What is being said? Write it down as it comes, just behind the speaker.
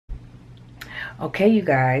Okay, you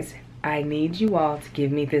guys, I need you all to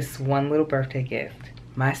give me this one little birthday gift.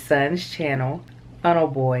 My son's channel, Funnel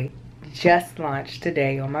Boy, just launched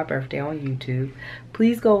today on my birthday on YouTube.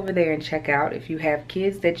 Please go over there and check out. If you have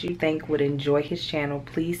kids that you think would enjoy his channel,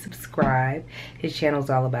 please subscribe. His channel's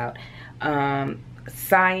all about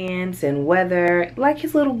science and weather, like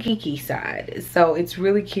his little geeky side. So it's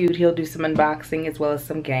really cute. He'll do some unboxing as well as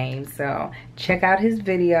some games. So check out his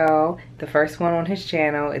video, the first one on his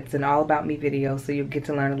channel. It's an all about me video, so you'll get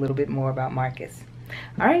to learn a little bit more about Marcus.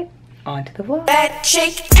 All right, on to the vlog. That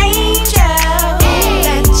chick angel,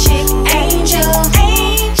 that chick angel,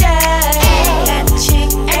 that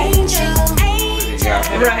chick angel.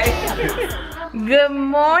 Right. Good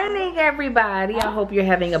morning, everybody. I hope you're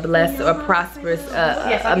having a blessed or prosperous,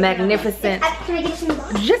 a magnificent,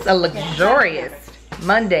 just a luxurious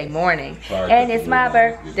Monday morning. And it's my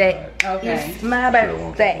birthday. Okay. It's my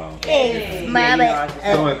birthday. It's my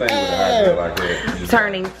birthday.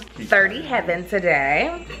 Turning 30 heaven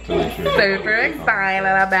today. Super excited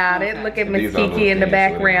about it. Look at Miss Kiki in the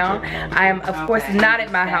background. I am, of course, not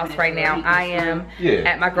at my house right now. I am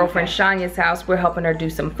at my girlfriend Shanya's house. We're helping her do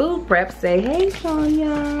some food prep. Say hey,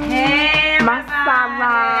 Shanya. Hey, my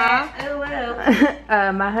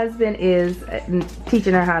Sarah. My husband is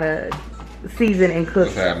teaching her how to season and cook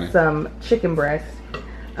some chicken breast.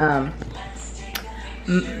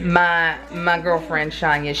 My girlfriend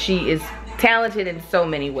Shanya, she is talented in so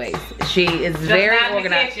many ways. She is very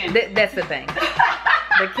organized. That's the thing.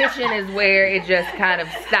 The kitchen is where it just kind of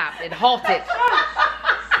stopped. It halted.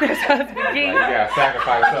 That's how it's beginning. You gotta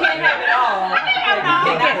sacrifice something. Can't have it all.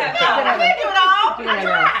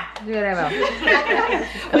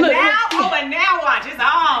 But now watch, it's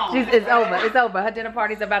on. It's over. It's over. Her dinner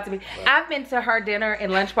party's about to be. I've been to her dinner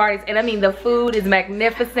and lunch parties, and I mean the food is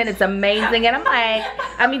magnificent. It's amazing, and I'm like,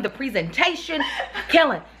 I mean the presentation,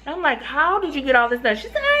 killing. And I'm like, how did you get all this done? She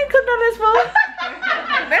said, I ain't cooked on this food.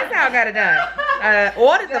 That's how I got it done.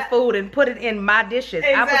 Ordered the food and put it in my dishes.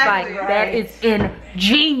 Exactly, I was like, that is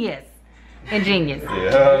ingenious. Ingenious.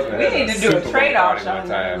 Yeah, we need to do a trade-off.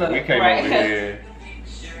 We came over here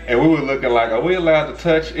and we were looking like, are we allowed to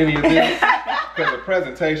touch any of this? Because the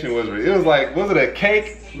presentation was, it was like, was it a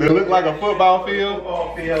cake that looked like a football field?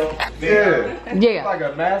 Football field. Yeah. Yeah. Like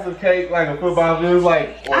a massive cake, like a football field. It was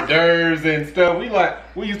like hors d'oeuvres and stuff.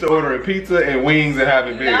 We used to order a pizza and wings and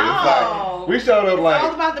having beer. No. It's like, we showed up like. It's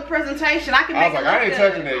all about the presentation. I was like, I ain't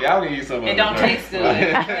touching it. Y'all can eat some of it. It don't taste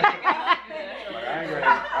good.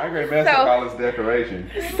 I ain't gonna mess up all this decoration.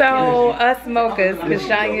 So us mochas, because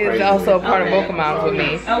Shanya is also a part of Mocha Moms with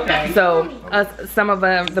me. Okay. So some of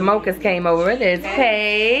the mochas came over. There's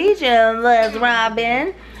Paige and Liz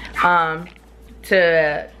Robin,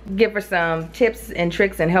 to give her some tips and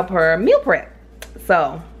tricks and help her meal prep.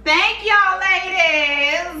 So. Thank y'all,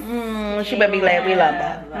 ladies. She better be glad we love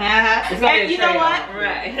her. And you know what?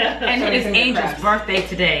 Right. And it's Angel's birthday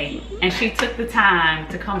today, and she took the time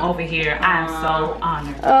to come over here. I am so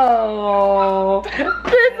honored. Oh,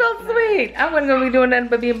 that's so sweet. I wasn't gonna be doing nothing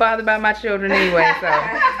but being bothered by my children anyway. So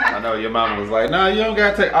I know your mama was like, "No, you don't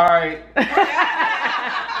gotta take." All right.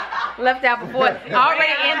 Left out before,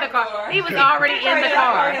 already in the car. He was already in the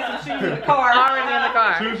car. Already in the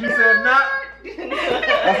car. She said, "Nah."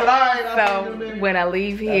 I said, all right. So when I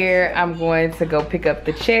leave here, I'm going to go pick up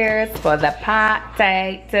the chairs for the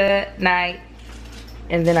party tonight,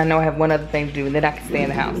 and then I know I have one other thing to do, and then I can stay in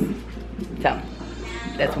the house. So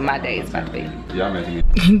that's what my day is about to be.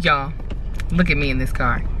 Y'all, look at me in this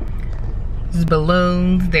car. There's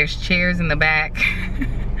balloons. There's chairs in the back,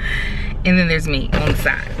 and then there's me on the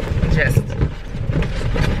side, just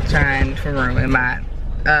trying for room in my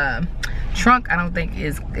trunk. I don't think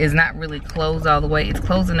is not really closed all the way. It's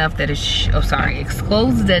closed enough that it's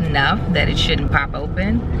closed enough that it shouldn't pop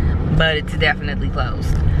open, but it's definitely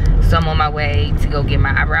closed. So I'm on my way to go get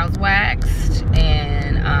my eyebrows waxed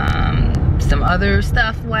and some other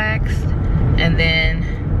stuff waxed, and then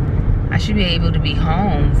I should be able to be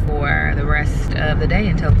home for the rest of the day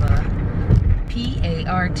until the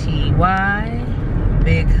PARTY,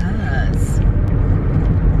 because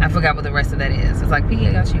I forgot what the rest of that is. It's like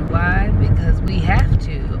PARTY, because we have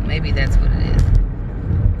to. Maybe that's what it is.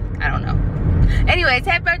 I don't know. Anyways,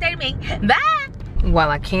 happy birthday to me. Bye. While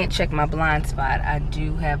I can't check my blind spot, I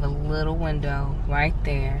do have a little window right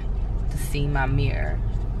there to see my mirror.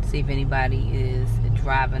 See if anybody is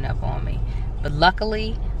driving up on me. But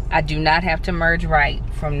luckily, I do not have to merge right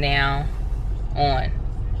from now on.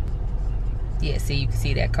 Yeah, see, you can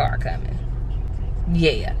see that car coming.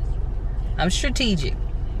 Yeah, I'm strategic.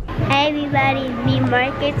 Hey everybody, it's me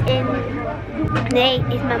Marcus, and today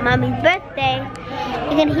is my mommy's birthday.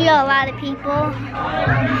 You're gonna hear a lot of people.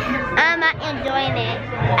 I not enjoying it.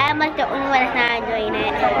 I'm like the only one that's not enjoying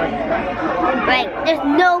it. Like, there's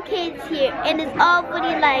no kids here, and it's all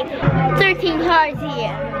pretty like 13 cars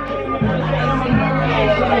here.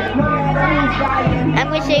 I'm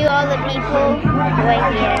gonna show you all the people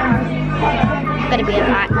right here. It's gonna be a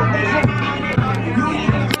lot.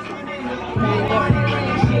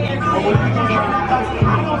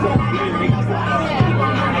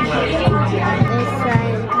 This Sai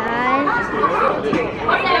and Kai.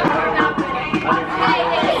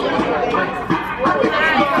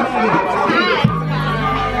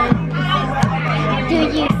 Do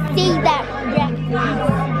you see that breakfast?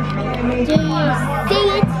 Do you see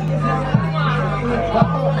it?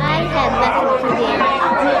 I have nothing to do.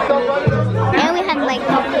 I only had like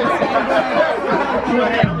coffee.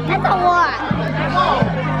 That's a lot.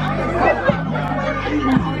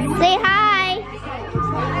 Say hi.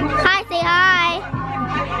 Hi, say hi.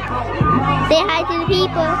 Say hi to the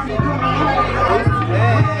people.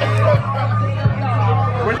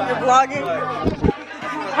 When you're vlogging,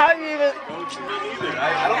 how do you even?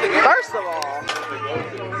 First of all,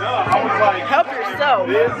 help yourself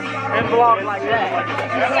and vlog like that.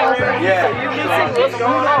 Yeah. So you can see what's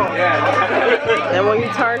going on. Yeah. And when you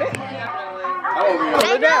turn it, I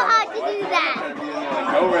know how to do that.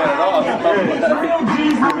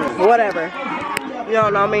 whatever. You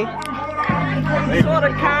don't know me. Sort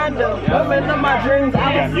of, kind of. I'm into my dreams.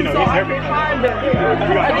 I was so I can find them.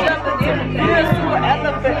 I jumped into an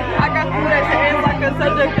elephant. I got through that hands like a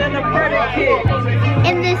subject and a predicate.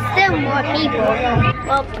 And there's still more people.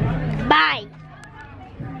 Well, bye.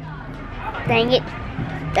 Dang it.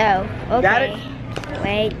 Oh, okay. Got it?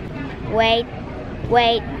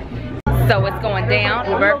 Wait. So it's going down.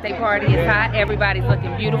 The birthday party is hot. Everybody's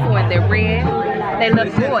looking beautiful in their red. They look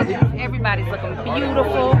gorgeous. Everybody's looking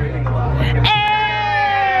beautiful. Hey!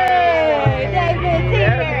 David's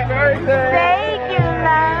here. Thank you,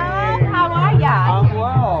 love. How are y'all? I'm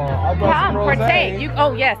well. Come, partake.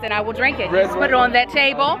 Oh yes, and I will drink it. Just put it on that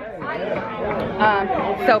table.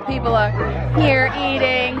 So people are here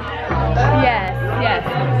eating. Yes.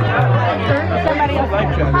 Somebody else.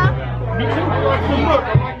 Huh?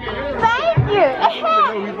 Thank you. I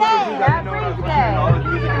appreciate it.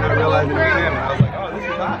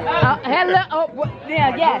 Hello. Oh,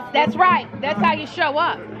 yeah, yes, that's right. That's how you show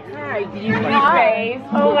up. Hi.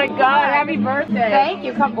 Oh my God! Happy birthday! Thank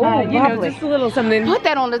you. Come on. You know, just a little something. Put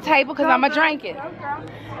that on the table because I'ma drink it.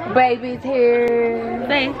 Baby's here.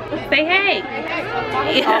 Say hey.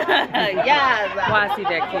 Yes. Why is he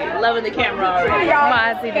that cute? Loving the camera already.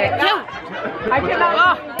 Why is he that cute? I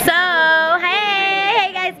cannot. So,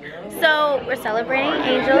 hey guys. So, we're celebrating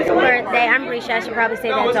Angel's birthday. I'm Risha. I should probably say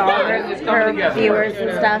that to all her viewers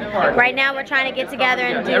and stuff. Right now, we're trying to get together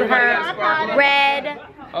and do her red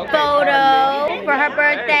photo for her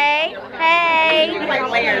birthday. Hey. Say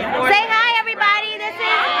hi, everybody. This is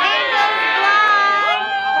Angel's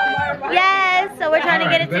vlog. Yes. So, we're trying to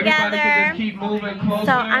get it together.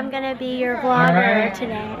 So, I'm going to be your vlogger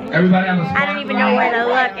today. I don't even know where to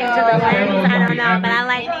look into the lens. I don't know, but I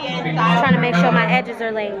like trying to make sure my edges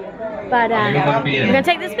are laid. But we're gonna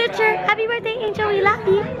take this picture. Happy birthday, Angel. We love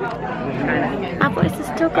you. My voice is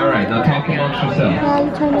still going. Alright, now talk amongst yourselves. How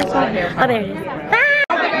you turn this off? Oh, there it is. Ah!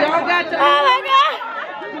 Oh my God!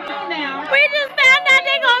 We just found out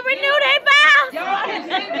they're gonna renew their vows.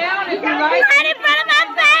 Right in front of my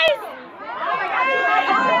face.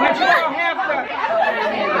 But you don't have to.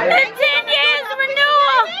 It's 10 years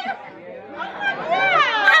renewal.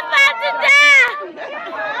 I'm about to die.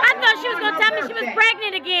 I thought she was gonna tell me she was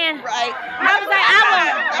pregnant again. Right. I was like,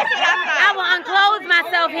 I will unclothe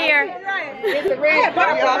myself here. I had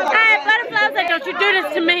butterflies. I was like, don't you do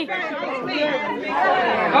this to me.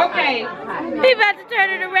 Okay. He about to turn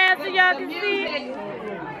it around so y'all can see it.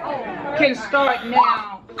 Can start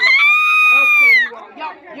now.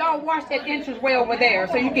 Okay, y'all watch that entranceway over there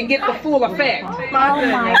so you can get the full effect. Oh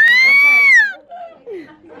my.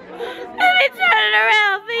 Let me turn it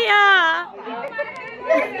around for y'all.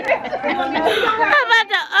 I'm about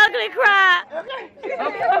to ugly cry.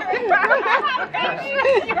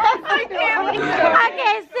 I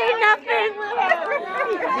can't see nothing.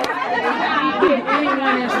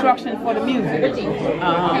 Anyone instruction for the music?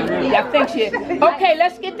 I think she. Okay,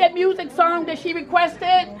 let's get that music song that she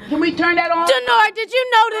requested. Can we turn that on? Denora, did you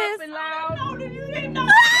know this?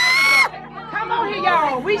 Come on here,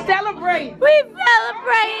 y'all. We celebrate. We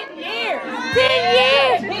celebrate Years.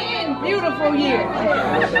 10 years. 10 beautiful years.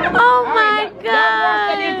 Oh my Don't watch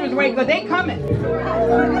that God. entrance way because they coming.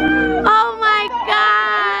 Oh my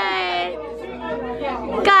God.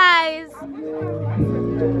 Guys,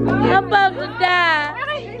 I'm about to die.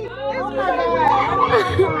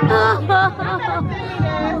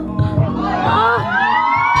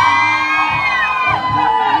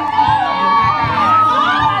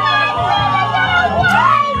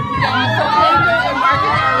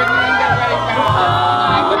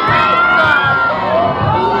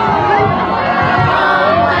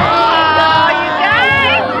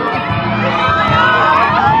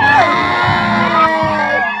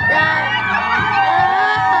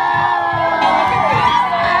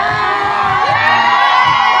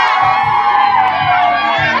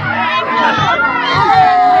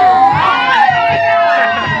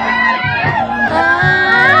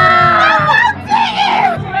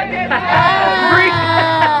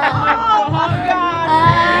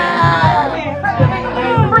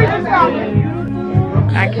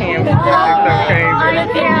 I can't. It's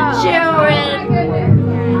so Children.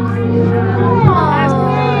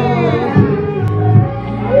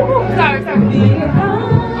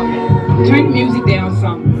 Turn the music down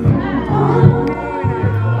some.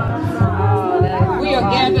 We are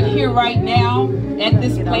gathered here right now at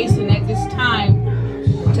this place and at this time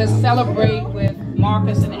to celebrate with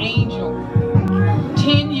Marcus and Angel.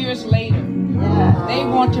 10 years later, they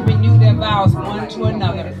want to renew their vows one to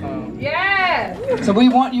another. Yes. So we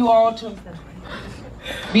want you all to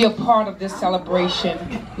be a part of this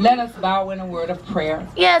celebration. Let us bow in a word of prayer.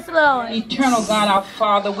 Yes, Lord. Eternal God, our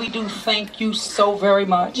Father, we do thank you so very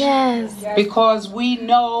much. Yes. Because we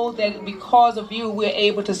know that because of you, we're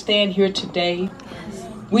able to stand here today.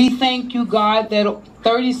 We thank you, God, that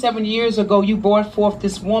 37 years ago you brought forth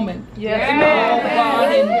this woman. Yes. Oh,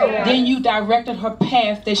 God, and then you directed her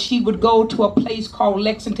path that she would go to a place called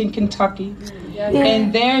Lexington, Kentucky. Yes.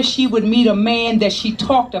 And there she would meet a man that she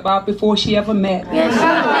talked about before she ever met. Yes. So,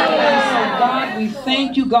 God, we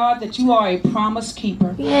thank you, God, that you are a promise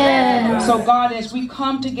keeper. Yes. So, God, as we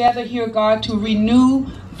come together here, God, to renew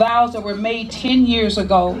vows that were made 10 years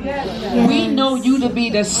ago, we know you to be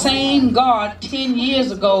the same God 10 years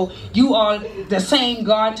ago. You are the same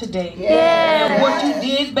God today. And what you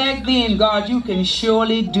did back then, God, you can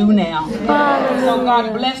surely do now. So,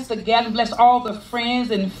 God, bless the gathering, bless all the friends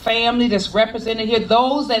and family that's represented here,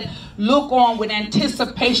 those that look on with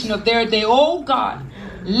anticipation of their day. Oh, God,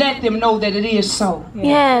 let them know that it is so.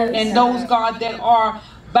 Yes. And those, God, that are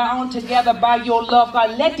bound together by your love,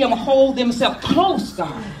 God, let them hold themselves close,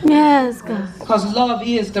 God. Yes, God. Because love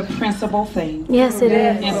is the principal thing. Yes, it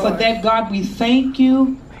is. And for that, God, we thank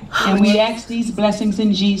you. And we ask these blessings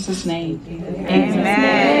in Jesus' name.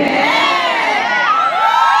 Amen.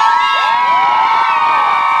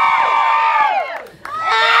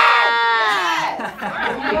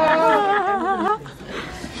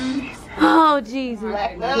 Oh, Jesus.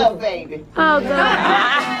 Black love, baby. Oh,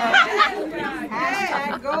 God.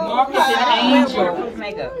 Marcus and Angel,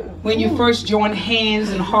 when you first joined hands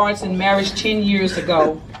and hearts in marriage 10 years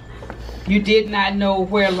ago, you did not know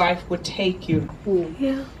where life would take you.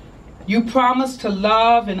 Yeah. You promised to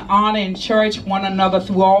love and honor and cherish one another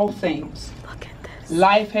through all things. Look at this.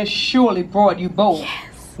 Life has surely brought you both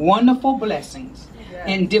wonderful blessings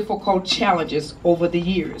and difficult challenges over the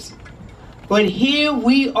years. But here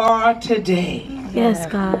we are today. Yes,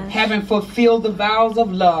 God. Having fulfilled the vows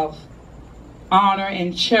of love, honor,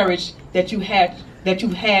 and cherish that you had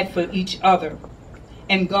for each other.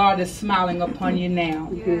 And God is smiling upon you now.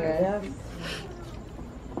 Yes.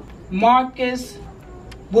 Marcus,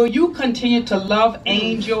 will you continue to love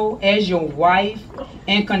Angel as your wife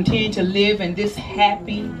and continue to live in this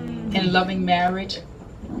happy and loving marriage?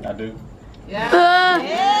 I do. Do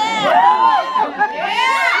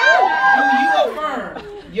you affirm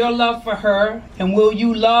your love for her, and will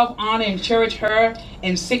you love, honor, and cherish her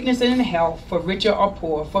in sickness and in health, for richer or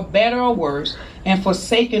poor, for better or worse, and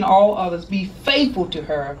forsaking all others? Be faithful to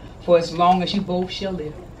her for as long as you both shall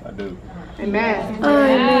live. I do. Amen.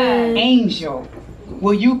 Amen. Angel,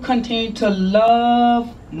 will you continue to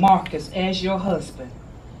love Marcus as your husband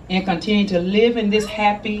and continue to live in this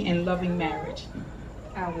happy and loving marriage?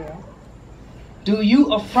 I will. Do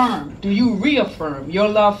you reaffirm your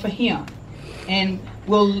love for him? And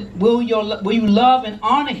will you love and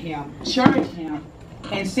honor him, cherish him,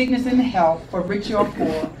 in sickness and health, for richer or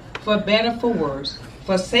poor, for better for worse,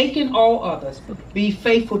 forsaking all others? Be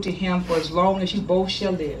faithful to him for as long as you both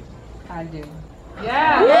shall live. I do.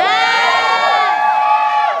 Now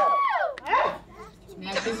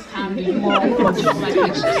at this time, do you all would you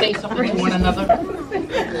like to say something to one another?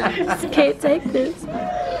 Can't take this.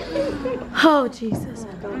 Oh, Jesus.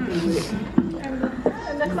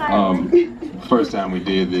 First time we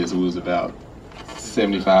did this, it was about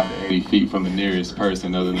 75 to 80 feet from the nearest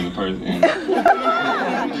person other than the person.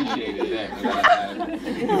 appreciated that.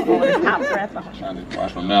 I'm trying to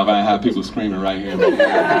watch my mouth. I ain't have people screaming right here.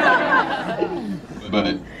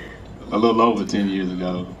 But a little over 10 years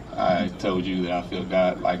ago, I told you that I feel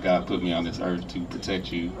God put me on this earth to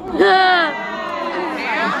protect you. And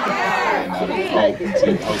I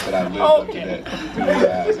hope that I live up to that through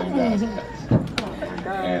your eyes and God's eyes.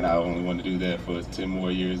 And I only want to do that for 10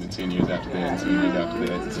 more years, and 10 years after that, and 10 years after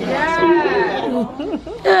that, and so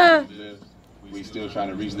on. We still trying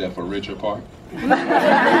to reach that for richer part. I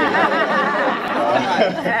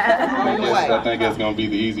think that's going to be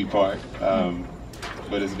the easy part.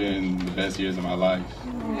 But it's been the best years of my life.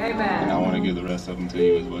 Amen. And I want to give the rest of them to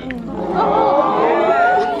you as well.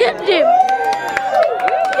 Gift you.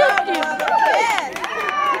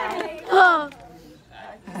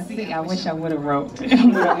 I wish I would have wrote what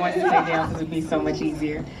I wanted to say down because it would be so much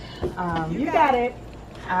easier. You got it.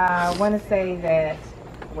 I want to say that,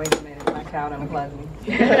 wait a minute, my child unplugged me.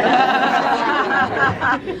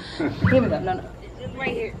 Give it up, no. It's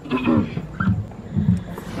right here.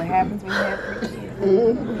 What happens when you have 3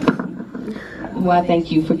 kids? Well, I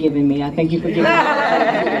thank you for giving me. I thank you for giving me.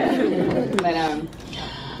 But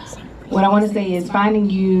what I want to say is finding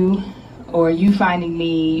you, or you finding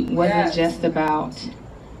me, wasn't just about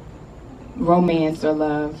romance or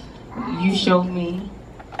love. You showed me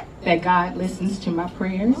that God listens to my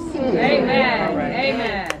prayers. Amen.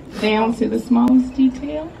 Amen. Down to the smallest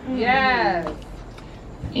detail. Yes.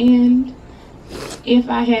 And if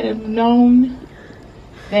I had have known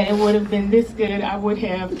that it would have been this good, I would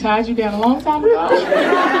have tied you down a long time ago.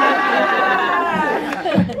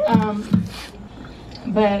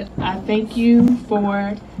 But I thank you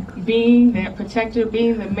for being that protector,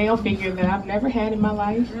 being the male figure that I've never had in my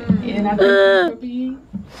life. And I thank you for being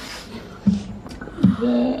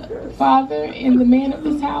the father and the man of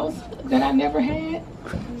this house that I never had.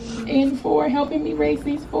 And for helping me raise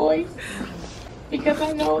these boys. Because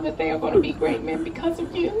I know that they are going to be great men because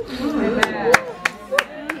of you. Amen.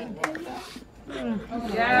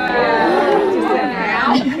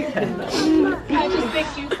 I just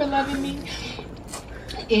thank you for loving me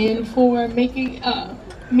and for making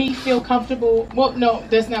me feel comfortable. Well, no,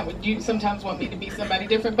 that's not what you sometimes want me to be, somebody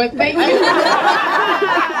different, but thank you.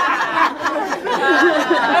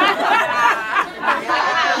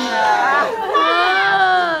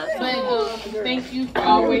 Thank you for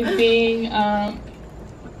always being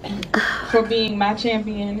my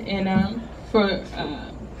champion, and for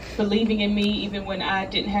believing in me even when I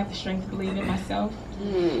didn't have the strength to believe in myself.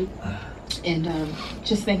 And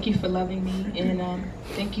just thank you for loving me, and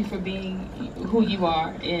thank you for being who you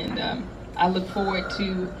are. And I look forward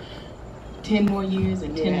to 10 more years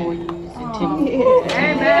and 10 more years and 10 more years.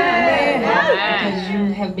 Amen. Because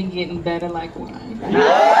you have been getting better like wine.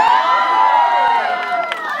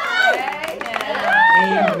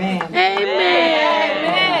 Amen.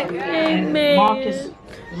 Amen. Amen. Marcus,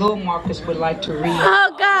 little Marcus would like to read.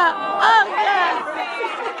 Oh God. Oh God.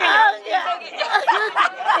 Oh God.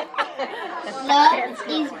 Love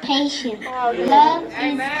is patient. Love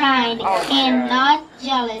is kind and not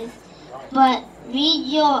jealous, but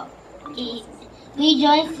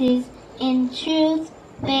rejoices in truth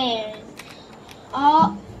bears.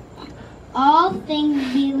 All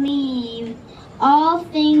things believe, all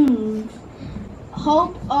things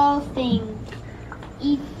hope, all things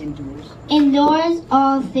endures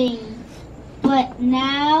all things. But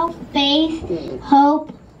now faith,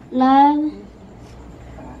 hope, love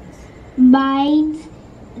binds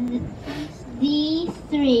these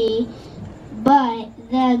three, but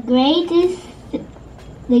the greatest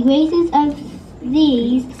of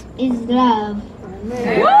these is love.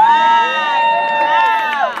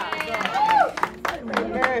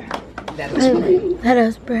 Let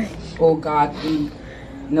us pray. Oh God, we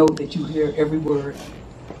know that you hear every word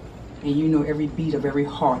and you know every beat of every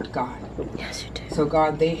heart, God. Yes, you do. So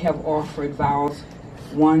God, they have offered vows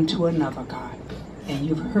one to another, God. And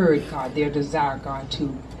you've heard, God, their desire, God,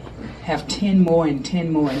 to have 10 more and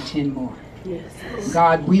 10 more and 10 more. Yes.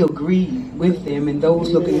 God, we agree with them, and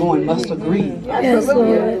those looking on must agree Yes,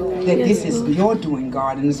 Lord. that this is your doing,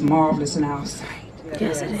 God, and it's marvelous in our sight.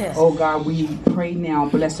 Yes, it is. Oh God, we pray now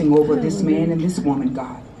blessing over this man and this woman,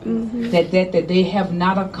 God. That they have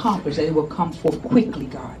not accomplished, that it will come forth quickly,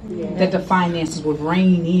 God. That the finances will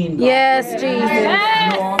rain in, God. Yes,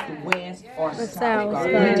 Jesus. North, west, or south, God.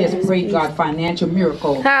 We just pray, God, financial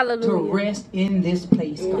miracle to rest in this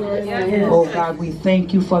place, God. Oh God, we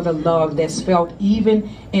thank you for the love that's felt even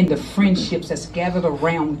in the friendships that's gathered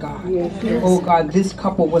around, God. Oh God, this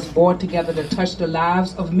couple was brought together to touch the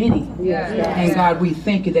lives of many. And God, we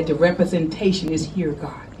thank you that the representation is here,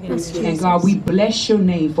 God. And God, we bless your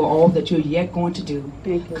name for all that you're yet going to do.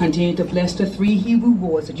 Continue to bless the 3 Hebrew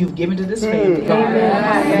boys that you've given to this family, God.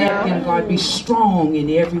 Let them, God, be strong in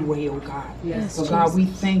every way, oh God. So God, we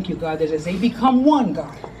thank you, God, that as they become one,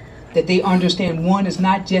 God, that they understand one is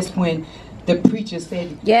not just when the preacher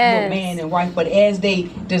said you're man and wife, but as they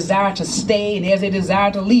desire to stay and as they desire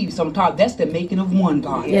to leave, sometimes that's the making of one,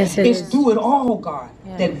 God. Yes, it's through it all, God,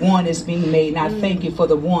 that one is being made. And I thank you for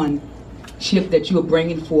the one ship that you are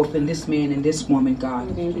bringing forth in this man and this woman,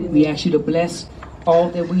 God. We ask you to bless all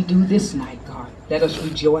that we do this night, God. Let us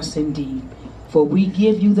rejoice indeed. For we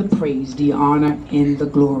give you the praise, the honor, and the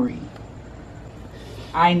glory.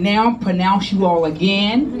 I now pronounce you all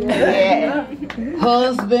again,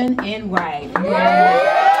 husband and wife.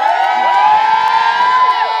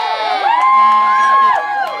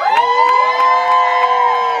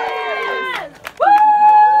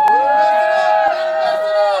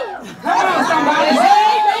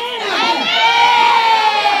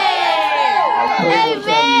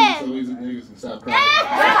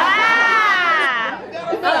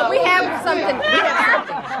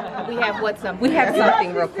 We have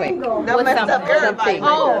something real quick. What's something?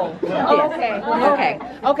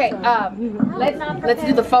 Okay. Let's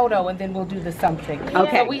do the photo and then we'll do the something.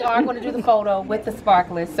 Okay. So we are going to do the photo with the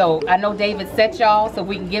sparklers. So I know David set y'all so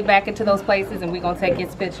we can get back into those places and we're going to take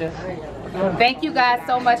his picture. Thank you guys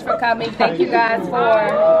so much for coming. Thank you guys for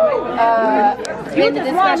spending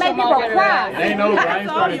this special moment with us. Ain't no Brian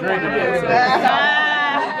started drinking.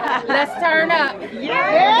 Let's turn up.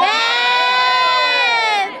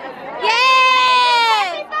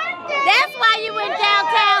 That's why you went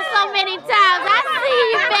downtown so many times. I see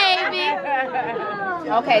you, baby.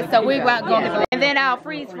 Okay, so we're going to, and then I'll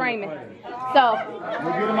freeze frame it. So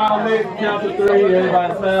we'll get them all lit, count to 3,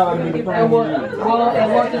 everybody smile, and then and we'll just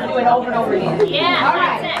do it over and over again. Yeah. All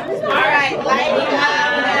right, ladies.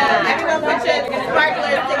 Everyone put your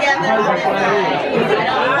sparklers together on this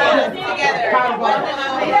side. Together.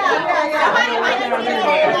 Somebody might just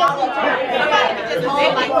hold all of them. Somebody can just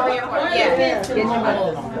hold like 3 or 4.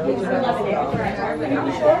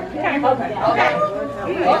 Yeah. Okay.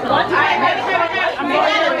 All right, baby.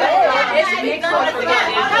 It should be good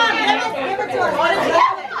together. Give it to us. Hold it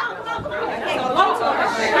together.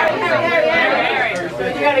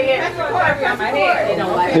 You gotta get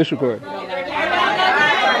This record.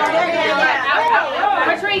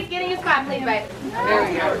 Patrice, get in your spot, please, baby. There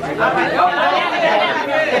we go.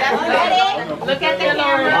 Look at the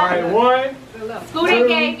camera. All right, 1. Scoot and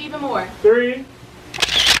Gabe even more. 3.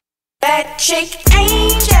 That chick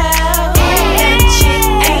angel. That chick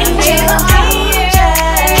angel.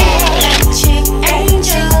 That chick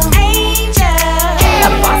angel. A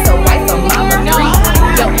boss, a wife, a mama, free.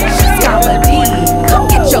 Yo, she's comedy. Come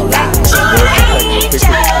get your life.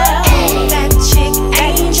 That chick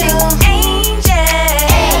angel.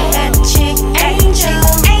 That chick angel.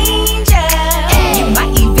 You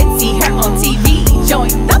might even see her on TV. Join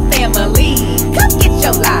the family. Come get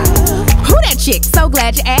your life. Who that chick? So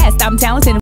glad you asked. I'm talented.